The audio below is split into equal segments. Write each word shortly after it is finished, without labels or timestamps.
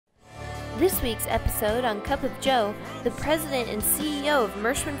This week's episode on Cup of Joe, the president and CEO of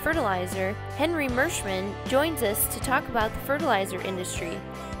Merschman Fertilizer, Henry Merschman, joins us to talk about the fertilizer industry.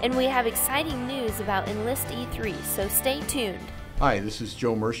 And we have exciting news about Enlist E3, so stay tuned. Hi, this is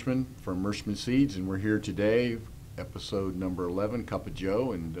Joe Merschman from Merschman Seeds, and we're here today, episode number 11, Cup of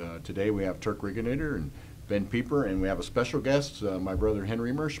Joe. And today we have Turk Rigginator and Ben Pieper, and we have a special guest, my brother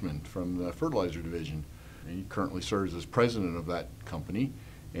Henry Merschman from the Fertilizer Division. And he currently serves as president of that company.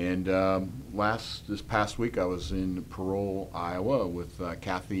 And this past week I was in Parole, Iowa with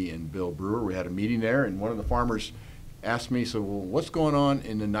Kathy and Bill Brewer. We had a meeting there, and one of the farmers asked me, so, well, what's going on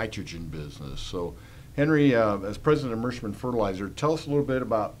in the nitrogen business? So Henry, as president of Merschman Fertilizer, tell us a little bit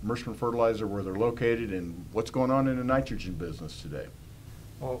about Merschman Fertilizer, where they're located, and what's going on in the nitrogen business today.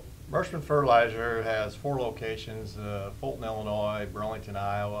 Well, Merschman Fertilizer has 4 locations, Fulton, Illinois, Burlington,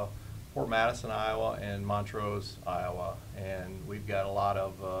 Iowa, Fort Madison, Iowa, and Montrose, Iowa, and we've got a lot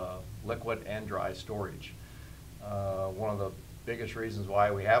of liquid and dry storage. One of the biggest reasons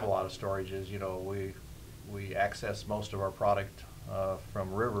why we have a lot of storage is, we access most of our product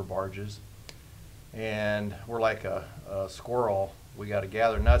from river barges, and we're like a squirrel. We got to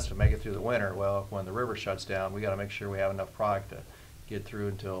gather nuts to make it through the winter. Well, when the river shuts down, we got to make sure we have enough product to get through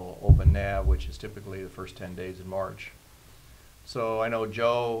until open nab, which is typically the first 10 days in March. So I know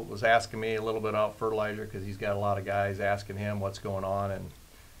Joe was asking me a little bit about fertilizer because he's got a lot of guys asking him what's going on. And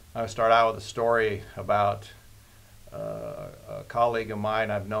I'll start out with a story about a colleague of mine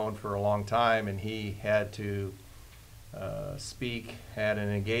I've known for a long time, and he had to speak at an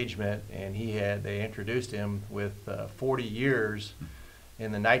engagement, and they introduced him with 40 years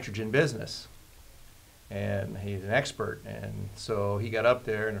in the nitrogen business. And he's an expert. And so he got up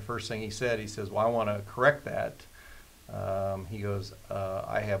there, and the first thing he says, well, I want to correct that. He goes,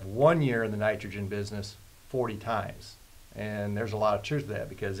 I have 1 year in the nitrogen business 40 times. And there's a lot of truth to that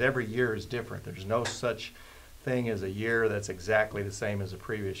because every year is different. There's no such thing as a year that's exactly the same as the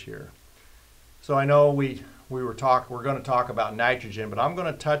previous year. So I know we're going to talk about nitrogen, but I'm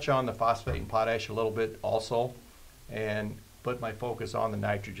going to touch on the phosphate and potash a little bit also and put my focus on the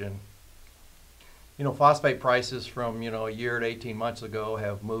nitrogen. Phosphate prices from, a year to 18 months ago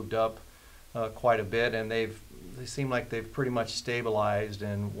have moved up quite a bit, and they seem like they've pretty much stabilized.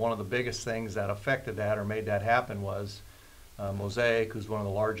 And one of the biggest things that affected that or made that happen was Mosaic, who's one of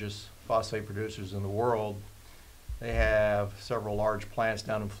the largest phosphate producers in the world. They have several large plants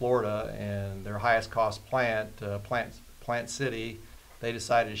down in Florida, and their highest cost plant, Plant City, they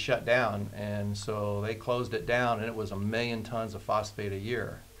decided to shut down, and so they closed it down, and it was 1 million tons of phosphate a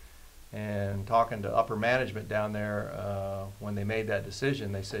year. And talking to upper management down there, when they made that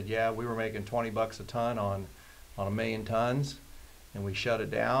decision, they said, yeah, we were making 20 bucks a ton on 1 million tons, and we shut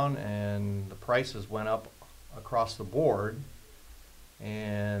it down, and the prices went up across the board,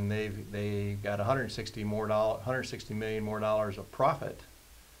 and they got $160 million more of profit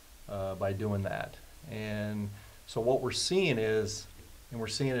by doing that. And so what we're seeing is, and we're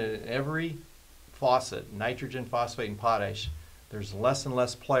seeing it in every faucet, nitrogen, phosphate, and potash, there's less and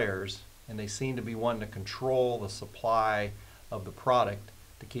less players, and they seem to be wanting to control the supply of the product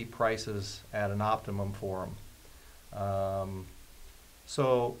to keep prices at an optimum for them.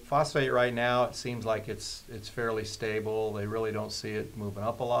 So phosphate right now, it seems like it's fairly stable. They really don't see it moving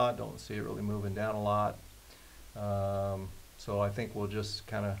up a lot, don't see it really moving down a lot. So I think we'll just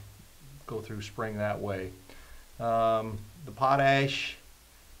kind of go through spring that way. The potash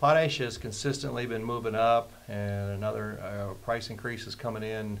has consistently been moving up, and another price increase is coming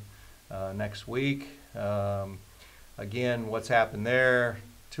in next week. Again, what's happened there,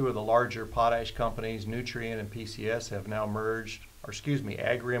 2 of the larger potash companies, Nutrien and PCS, have now merged, or excuse me,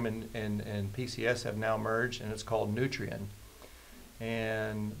 Agrium and PCS have now merged, and it's called Nutrien.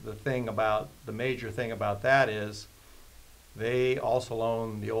 And the major thing about that is they also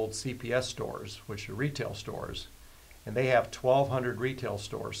own the old CPS stores, which are retail stores. And they have 1,200 retail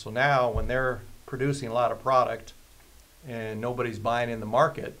stores. So now when they're producing a lot of product and nobody's buying in the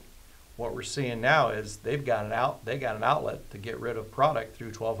market, what we're seeing now is they got an outlet to get rid of product through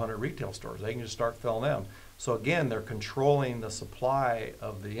 1,200 retail stores. They can just start filling them. So again, they're controlling the supply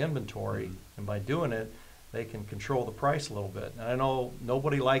of the inventory, and by doing it, they can control the price a little bit. And I know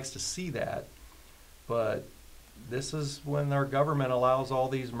nobody likes to see that, but this is when our government allows all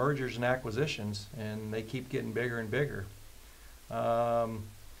these mergers and acquisitions, and they keep getting bigger and bigger.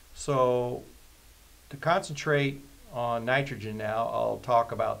 So to concentrate on nitrogen now, I'll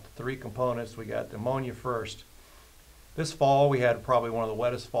talk about the 3 components. We got the ammonia first. This fall we had probably one of the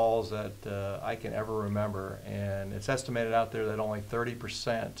wettest falls that I can ever remember, and it's estimated out there that only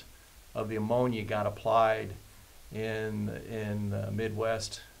 30% of the ammonia got applied in the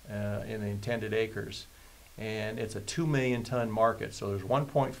Midwest in the intended acres. And it's a 2 million ton market, so there's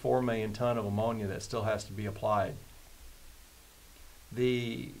 1.4 million ton of ammonia that still has to be applied.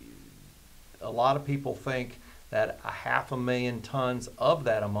 A lot of people think that 500,000 tons of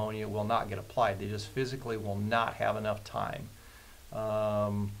that ammonia will not get applied. They just physically will not have enough time.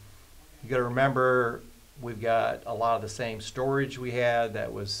 You got to remember, we've got a lot of the same storage we had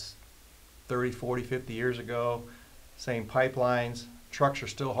that was 30, 40, 50 years ago. Same pipelines. Trucks are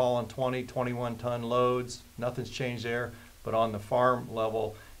still hauling 20, 21 ton loads. Nothing's changed there. But on the farm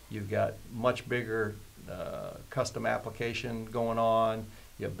level, you've got much bigger custom application going on.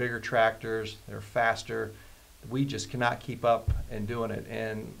 You have bigger tractors. They're faster. We just cannot keep up in doing it.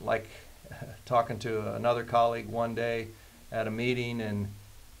 And like talking to another colleague one day at a meeting,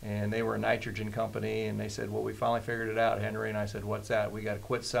 and they were a nitrogen company, and they said, well, we finally figured it out, Henry. And I said, what's that? We got to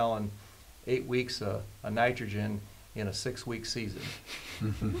quit selling 8 weeks of nitrogen in a 6-week season.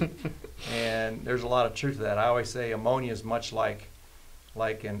 And there's a lot of truth to that. I always say ammonia is much like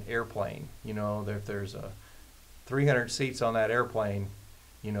an airplane. You know, if there's 300 seats on that airplane,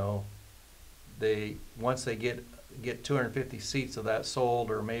 you know, once they get 250 seats of that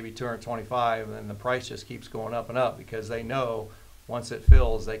sold, or maybe 225, then the price just keeps going up and up, because they know once it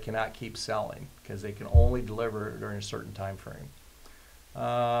fills, they cannot keep selling, because they can only deliver during a certain time frame.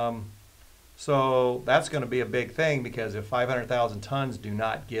 So that's going to be a big thing, because if 500,000 tons do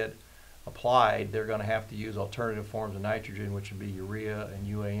not get applied, they're going to have to use alternative forms of nitrogen, which would be urea and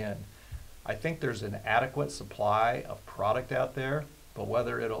UAN. I think there's an adequate supply of product out there, but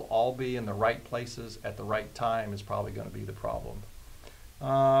whether it'll all be in the right places at the right time is probably going to be the problem.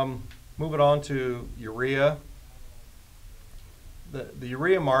 Moving on to urea. The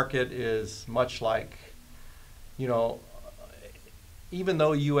urea market is much like, you know, even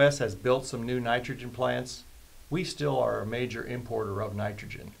though U.S. has built some new nitrogen plants, we still are a major importer of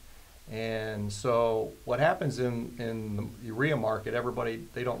nitrogen. And so what happens in the urea market,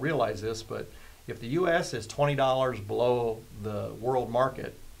 they don't realize this, but if the U.S. is $20 below the world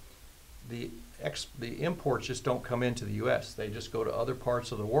market, the imports just don't come into the U.S. They just go to other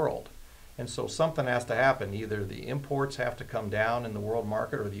parts of the world. And so something has to happen. Either the imports have to come down in the world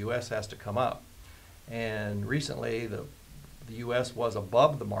market, or the U.S. has to come up. And recently, the U.S. was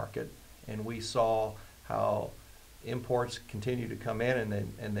above the market, and we saw how imports continue to come in,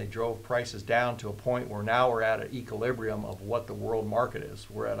 and they drove prices down to a point where now we're at an equilibrium of what the world market is.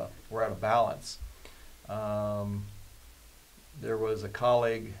 We're at a balance. There was a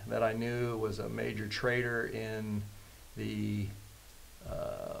colleague that I knew was a major trader in the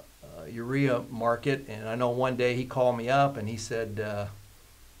urea market, and I know one day he called me up and he said,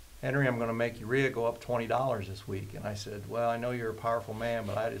 Henry, I'm going to make urea go up $20 this week. And I said, well, I know you're a powerful man,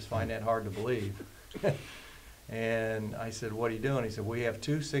 but I just find that hard to believe. And I said, what are you doing? He said, we have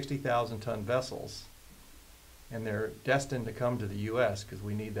two 60,000 ton vessels, and they're destined to come to the U.S. because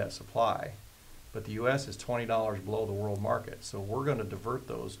we need that supply. But the U.S. is $20 below the world market, so we're going to divert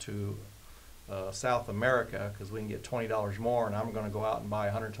those to South America, because we can get $20 more, and I'm going to go out and buy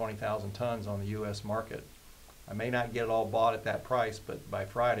 120,000 tons on the U.S. market. I may not get it all bought at that price, but by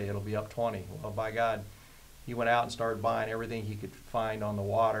Friday it'll be up 20. Well, by God, he went out and started buying everything he could find on the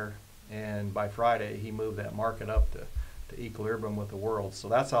water, and by Friday he moved that market up to equilibrium with the world. So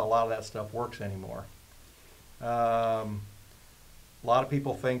that's how a lot of that stuff works anymore. A lot of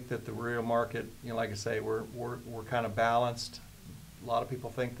people think that the urea market, you know, like I say, we're kind of balanced. A lot of people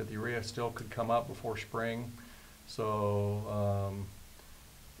think that the urea still could come up before spring. So,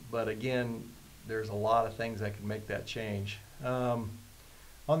 but again, there's a lot of things that can make that change. On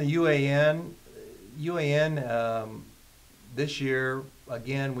the UAN, this year,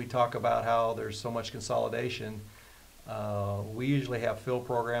 again, we talk about how there's so much consolidation. We usually have fill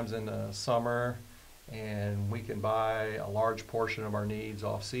programs in the summer, and we can buy a large portion of our needs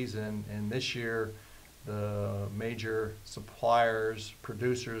off season. And this year, the major suppliers,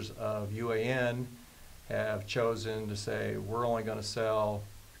 producers of UAN, have chosen to say, we're only going to sell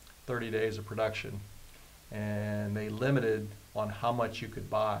 30 days of production, and they limited on how much you could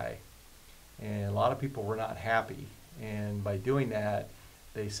buy, and a lot of people were not happy, and by doing that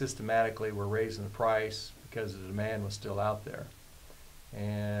they systematically were raising the price because the demand was still out there.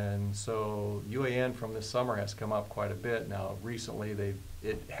 And so UAN from this summer has come up quite a bit. Now recently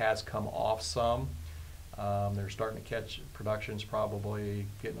it has come off some. They're starting to catch, production's probably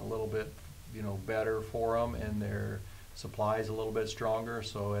getting a little bit, you know, better for them, and their supply is a little bit stronger,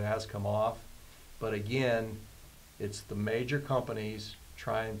 so it has come off. But again, it's the major companies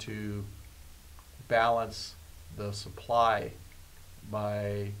trying to balance the supply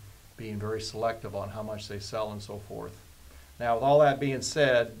by being very selective on how much they sell and so forth. Now, with all that being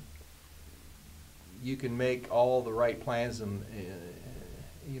said, you can make all the right plans and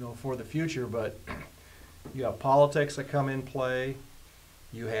for the future, but you have politics that come in play.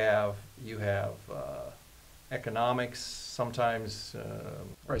 You have economics sometimes.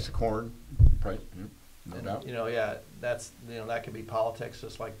 Price of corn, price, no doubt. Yeah, that could be politics,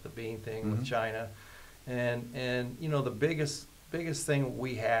 just like the bean thing with China, and the biggest thing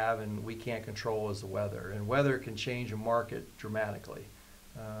we have and we can't control is the weather, and weather can change a market dramatically.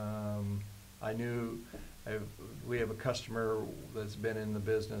 We have a customer that's been in the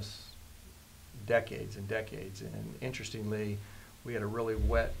business decades and decades, and interestingly, we had a really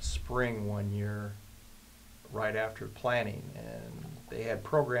wet spring one year right after planting, and they had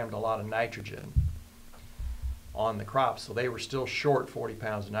programmed a lot of nitrogen on the crops, so they were still short 40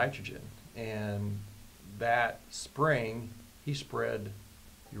 pounds of nitrogen. And that spring, he spread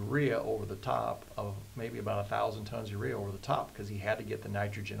urea over the top of maybe about 1,000 tons of urea over the top because he had to get the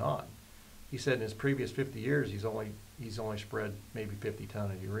nitrogen on. He said in his previous 50 years, he's only spread maybe 50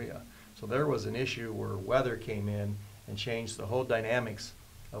 tons of urea. So there was an issue where weather came in and changed the whole dynamics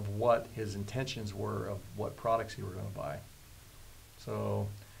of what his intentions were of what products he were going to buy. So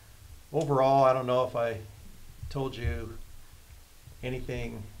overall, I don't know if I told you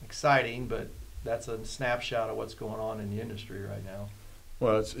anything exciting, but that's a snapshot of what's going on in the industry right now.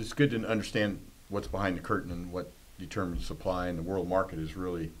 Well, it's good to understand what's behind the curtain and what determines supply, and the world market is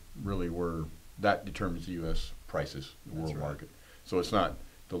really where that determines the U.S. prices, the world market. So it's not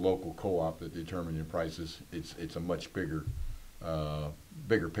the local co-op that determines your prices. It's a much bigger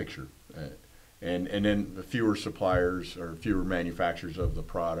picture, and then the fewer suppliers or fewer manufacturers of the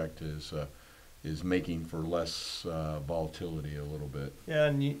product is making for less volatility a little bit. Yeah,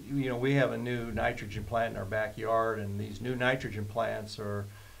 and we have a new nitrogen plant in our backyard, and these new nitrogen plants are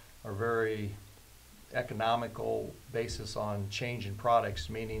very economical basis on changing products,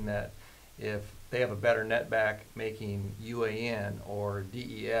 meaning that if they have a better netback making UAN or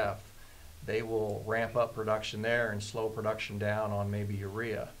DEF, they will ramp up production there and slow production down on maybe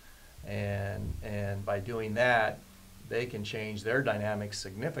urea. And by doing that, they can change their dynamics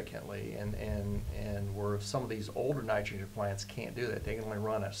significantly, and where some of these older nitrogen plants can't do that. They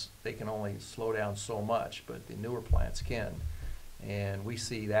can only slow down so much, but the newer plants can. And we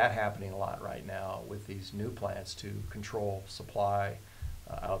see that happening a lot right now with these new plants to control supply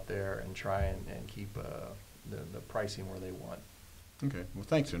out there and try and keep the pricing where they want. Okay, well,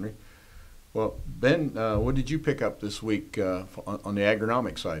 thanks, Henry. Well, Ben, what did you pick up this week on the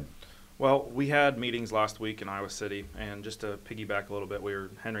agronomic side? Well, we had meetings last week in Iowa City, and just to piggyback a little bit,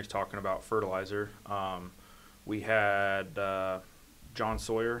 Henry's talking about fertilizer. We had John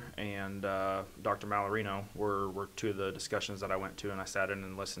Sawyer and Dr. Mallarino were two of the discussions that I went to and I sat in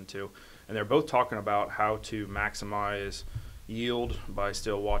and listened to. And they're both talking about how to maximize yield by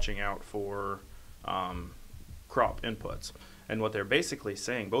still watching out for crop inputs. And what they're basically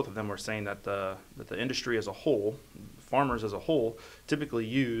saying, both of them were saying that the industry as a whole, farmers as a whole, typically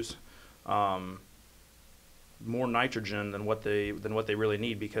use more nitrogen than what they really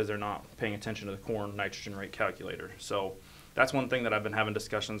need because they're not paying attention to the corn nitrogen rate calculator. So that's one thing that I've been having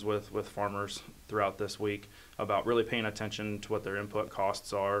discussions with farmers throughout this week about really paying attention to what their input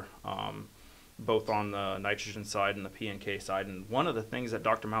costs are, both on the nitrogen side and the P&K side. And one of the things that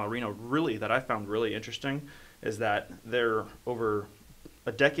Dr. Mallarino that I found really interesting is that they're over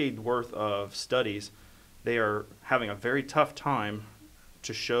a decade worth of studies, they are having a very tough time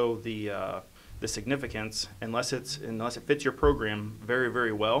to show the significance unless it fits your program very,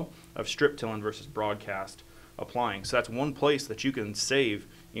 very well of strip tilling versus broadcast applying. So that's one place that you can save,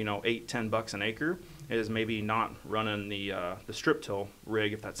 $8-10 an acre, is maybe not running the strip till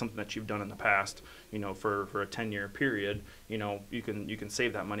rig if that's something that you've done in the past, for a 10-year period. You can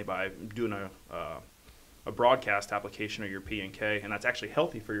save that money by doing a broadcast application of your P&K, and that's actually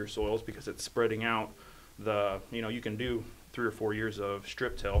healthy for your soils because it's spreading out you can do 3 or 4 years of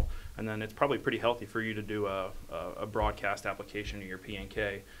strip till, and then it's probably pretty healthy for you to do a broadcast application of your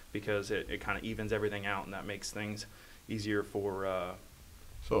P&K because it kind of evens everything out, and that makes things easier for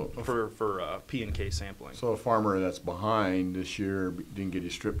P&K sampling. So a farmer that's behind this year, didn't get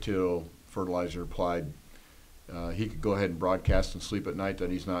his strip till fertilizer applied, he could go ahead and broadcast and sleep at night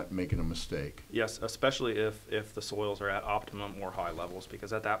that he's not making a mistake. Yes, especially if the soils are at optimum or high levels,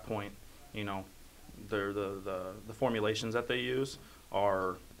 because at that point, the formulations that they use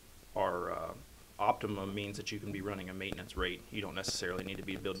are optimum means that you can be running a maintenance rate. You don't necessarily need to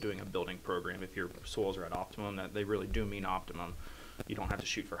be doing a building program if your soils are at optimum. That they really do mean optimum. You don't have to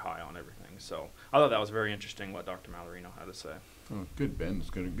shoot for high on everything. So I thought that was very interesting what Dr. Mallarino had to say. Oh, good, Ben. It's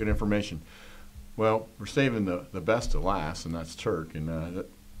good information. Well, we're saving the best to last, and that's Turk. And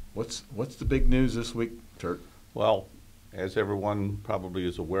what's the big news this week, Turk? Well, as everyone probably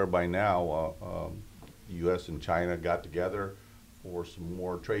is aware by now, U.S. and China got together for some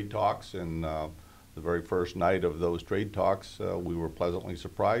more trade talks, and the very first night of those trade talks, we were pleasantly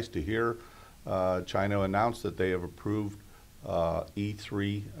surprised to hear China announce that they have approved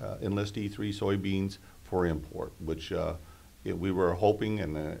E3, Enlist E3 soybeans for import, which we were hoping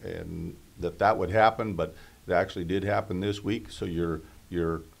and that would happen, but it actually did happen this week. So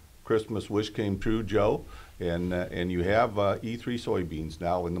your Christmas wish came true, Joe, and you have E3 soybeans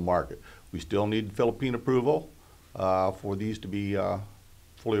now in the market. We still need Philippine approval for these to be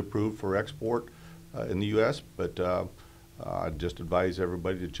fully approved for export in the U.S., but I just advise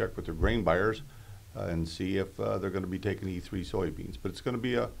everybody to check with their grain buyers and see if they're going to be taking E3 soybeans. But it's going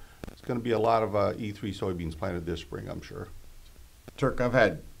to be a lot of E3 soybeans planted this spring, I'm sure. Turk, I've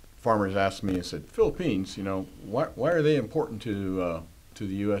had farmers ask me and said, Philippines, why are they important to the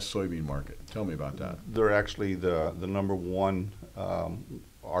U.S. soybean market? Tell me about that. They're actually the number one,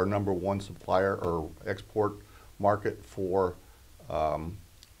 our number one supplier or export market for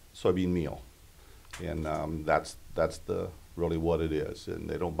soybean meal, and that's really what it is. And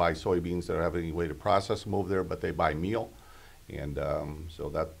they don't buy soybeans. They don't have any way to process them over there, but they buy meal, and so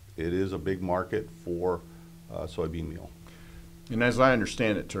that it is a big market for soybean meal. And as I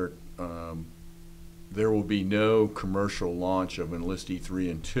understand it, Turk, there will be no commercial launch of Enlist E3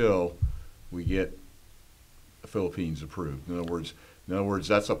 until we get the Philippines approved. In other words,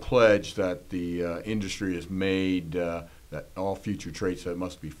 that's a pledge that the industry has made that all future traits that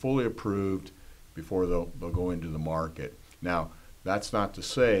must be fully approved before they'll go into the market. Now, that's not to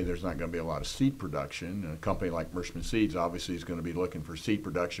say there's not going to be a lot of seed production. A company like Merschman Seeds obviously is going to be looking for seed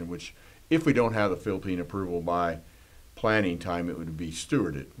production, which if we don't have the Philippine approval by planting time, it would be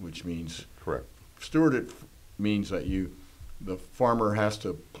stewarded, which means Correct. Stewarded means that the farmer has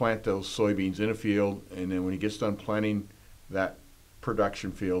to plant those soybeans in a field, and then when he gets done planting that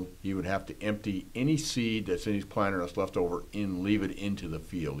production field, he would have to empty any seed that's in his planter that's left over and leave it into the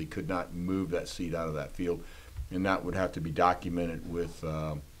field. He could not move that seed out of that field, and that would have to be documented with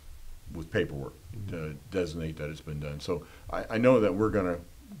paperwork to designate that it's been done. So I know that we're going to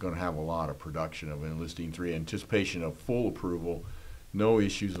have a lot of production of Enlist E3, anticipation of full approval, no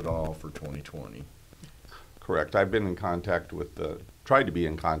issues at all for 2020. Correct. I've been in contact with tried to be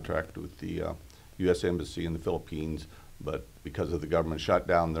in contact with the U.S. Embassy in the Philippines, but because of the government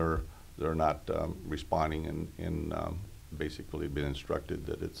shutdown, they're not responding, and basically been instructed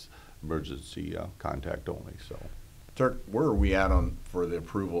that it's emergency contact only. So, Turk, where are we at for the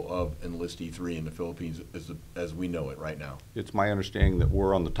approval of Enlist E3 in the Philippines as we know it right now? it's my understanding that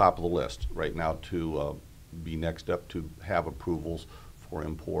we're on the top of the list right now to be next up to have approvals for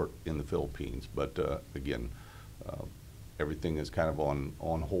import in the Philippines. But again, everything is kind of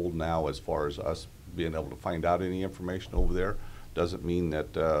on hold now as far as us being able to find out any information over there. Doesn't mean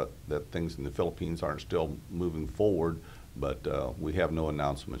that that things in the Philippines aren't still moving forward, but we have no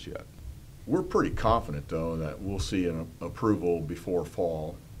announcements yet. We're pretty confident, though, that we'll see an approval before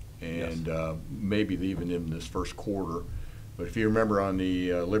fall, and Yes. maybe even in this first quarter. But if you remember on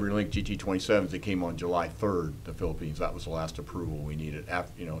the Liberty Link GT27s, it came on July 3rd, the Philippines. That was the last approval we needed.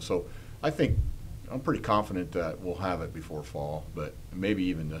 So I think I'm pretty confident that we'll have it before fall, but maybe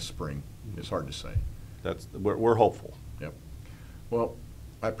even this spring. It's hard to say. We're hopeful. Yep. Well,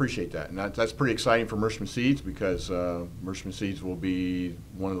 I appreciate that, and that's pretty exciting for Merschman Seeds because Merschman Seeds will be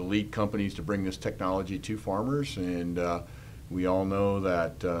one of the lead companies to bring this technology to farmers, and we all know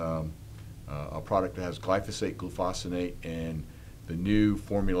that a product that has glyphosate, glufosinate, and the new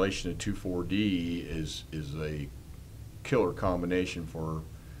formulation of 2,4-D is a killer combination for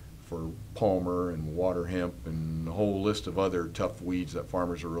palmer and water hemp and a whole list of other tough weeds that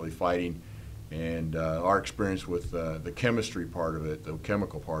farmers are really fighting. And our experience with the chemistry part of it, the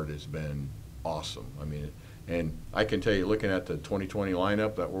chemical part, has been awesome. I mean, and I can tell you, looking at the 2020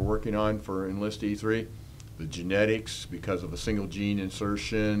 lineup that we're working on for Enlist E3, the genetics, because of a single gene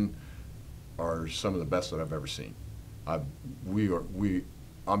insertion, are some of the best that I've ever seen. I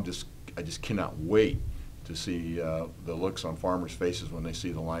just cannot wait to see the looks on farmers' faces when they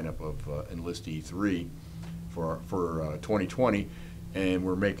see the lineup of Enlist E3 for 2020, and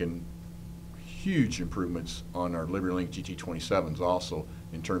we're making huge improvements on our Liberty Link GT27s also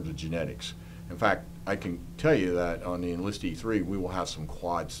in terms of genetics. In fact, I can tell you that on the Enlist E3 we will have some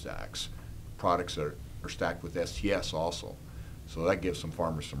quad stacks, products that are stacked with STS also. So that gives some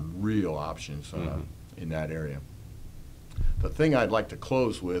farmers some real options in that area. The thing I'd like to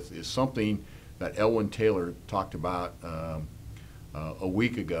close with is something that Elwin Taylor talked about a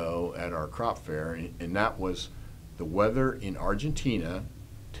week ago at our crop fair, and that was the weather in Argentina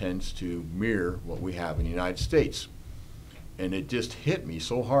tends to mirror what we have in the United States. And it just hit me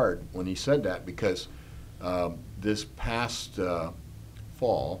so hard when he said that, because this past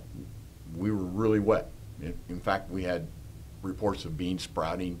fall, we were really wet. In fact, we had reports of beans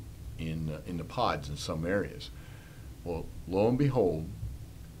sprouting in the pods in some areas. Well, lo and behold,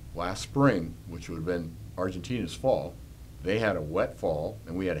 last spring, which would have been Argentina's fall, they had a wet fall,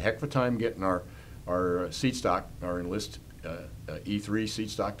 and we had a heck of a time getting our seed stock, our Enlist E3 seed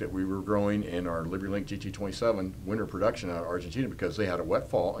stock that we were growing, and our LibertyLink GT27 winter production out of Argentina, because they had a wet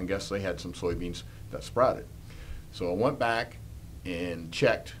fall, and guess they had some soybeans that sprouted. So I went back and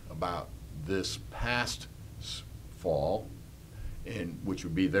checked about this past fall, and which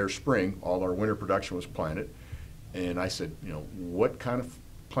would be their spring. All our winter production was planted, and I said, you know, what kind of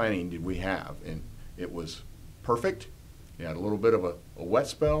planting did we have? And it was perfect. You had a little bit of a wet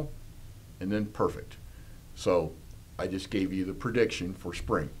spell, and then perfect. So I just gave you the prediction for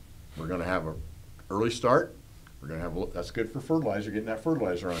spring. We're going to have an early start. We're going to have that's good for fertilizer, getting that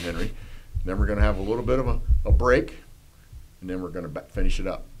fertilizer on, Henry. Then we're going to have a little bit of a break, and then we're going to finish it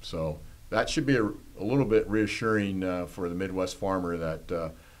up. So that should be a little bit reassuring for the Midwest farmer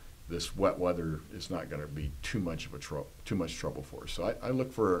that this wet weather is not going to be too much trouble for us. So I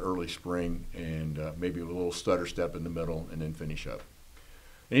look for an early spring, and maybe a little stutter step in the middle, and then finish up.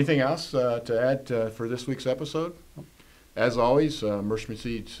 Anything else to add for this week's episode? As always, Merschman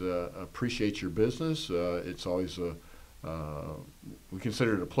Seeds appreciates your business. It's always we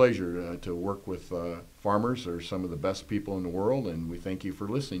consider it a pleasure to work with farmers. They're some of the best people in the world, and we thank you for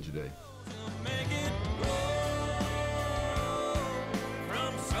listening today.